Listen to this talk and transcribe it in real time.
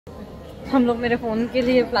हम लोग मेरे फोन के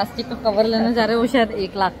लिए प्लास्टिक का कवर लेने जा रहे हैं, वो शायद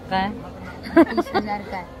 1 लाख का है। 30,000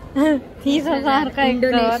 का है। 30,000 का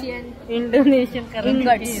इंडोनेशियन करेंसी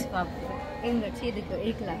के हिसाब से। इंगट्स, ये देखो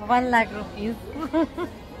 1 lakh. 1 lakh rupees.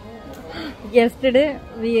 Yesterday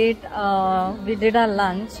we did our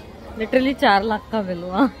lunch. Literally 4 lakh का बिल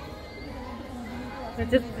हुआ।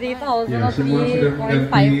 Which is 3,000 or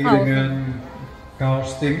 3,500.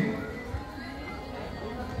 Casting.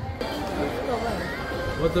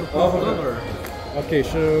 Water cover. Okay,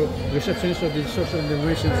 so receptionist of the social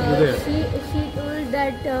innovation will there. She told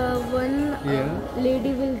that one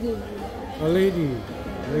lady will give you. A lady.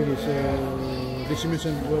 So did she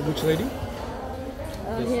mention which lady?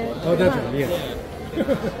 Here. Oh, that one. Yeah.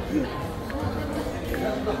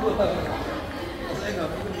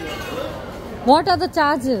 What are the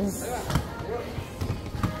charges?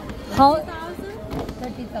 How?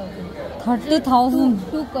 30,000. 30,000.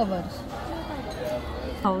 2 covers.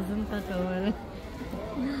 1,000 का cover है।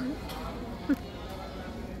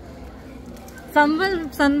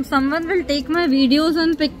 Someone will take my videos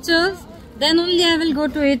and pictures. Then only I will go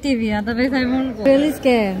to ATV. Otherwise I won't go. Really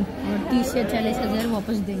scared. और 30 या 40,000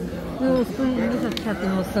 वापस देंगे। मैं उसको English अच्छा आती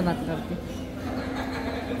है, उससे बात करती।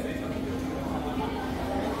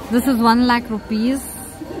 This is 1 lakh rupees.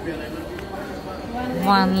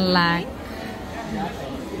 1 lakh.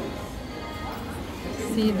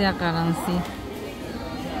 See their currency.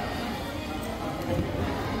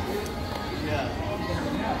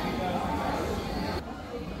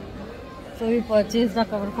 So we purchased a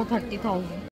cover for 30,000.